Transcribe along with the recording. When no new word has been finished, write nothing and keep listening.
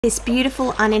This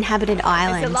beautiful uninhabited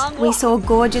island, we saw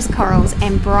gorgeous corals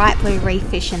and bright blue reef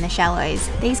fish in the shallows.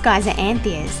 These guys are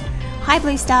antheas. High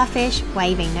blue starfish,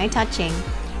 waving, no touching.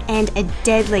 And a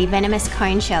deadly venomous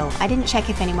cone shell. I didn't check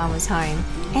if anyone was home.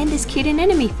 And this cute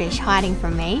anemone fish hiding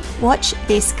from me. Watch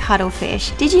this cuttlefish.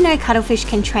 Did you know cuttlefish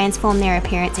can transform their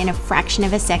appearance in a fraction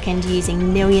of a second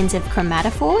using millions of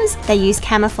chromatophores? They use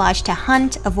camouflage to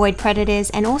hunt, avoid predators,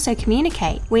 and also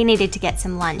communicate. We needed to get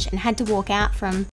some lunch and had to walk out from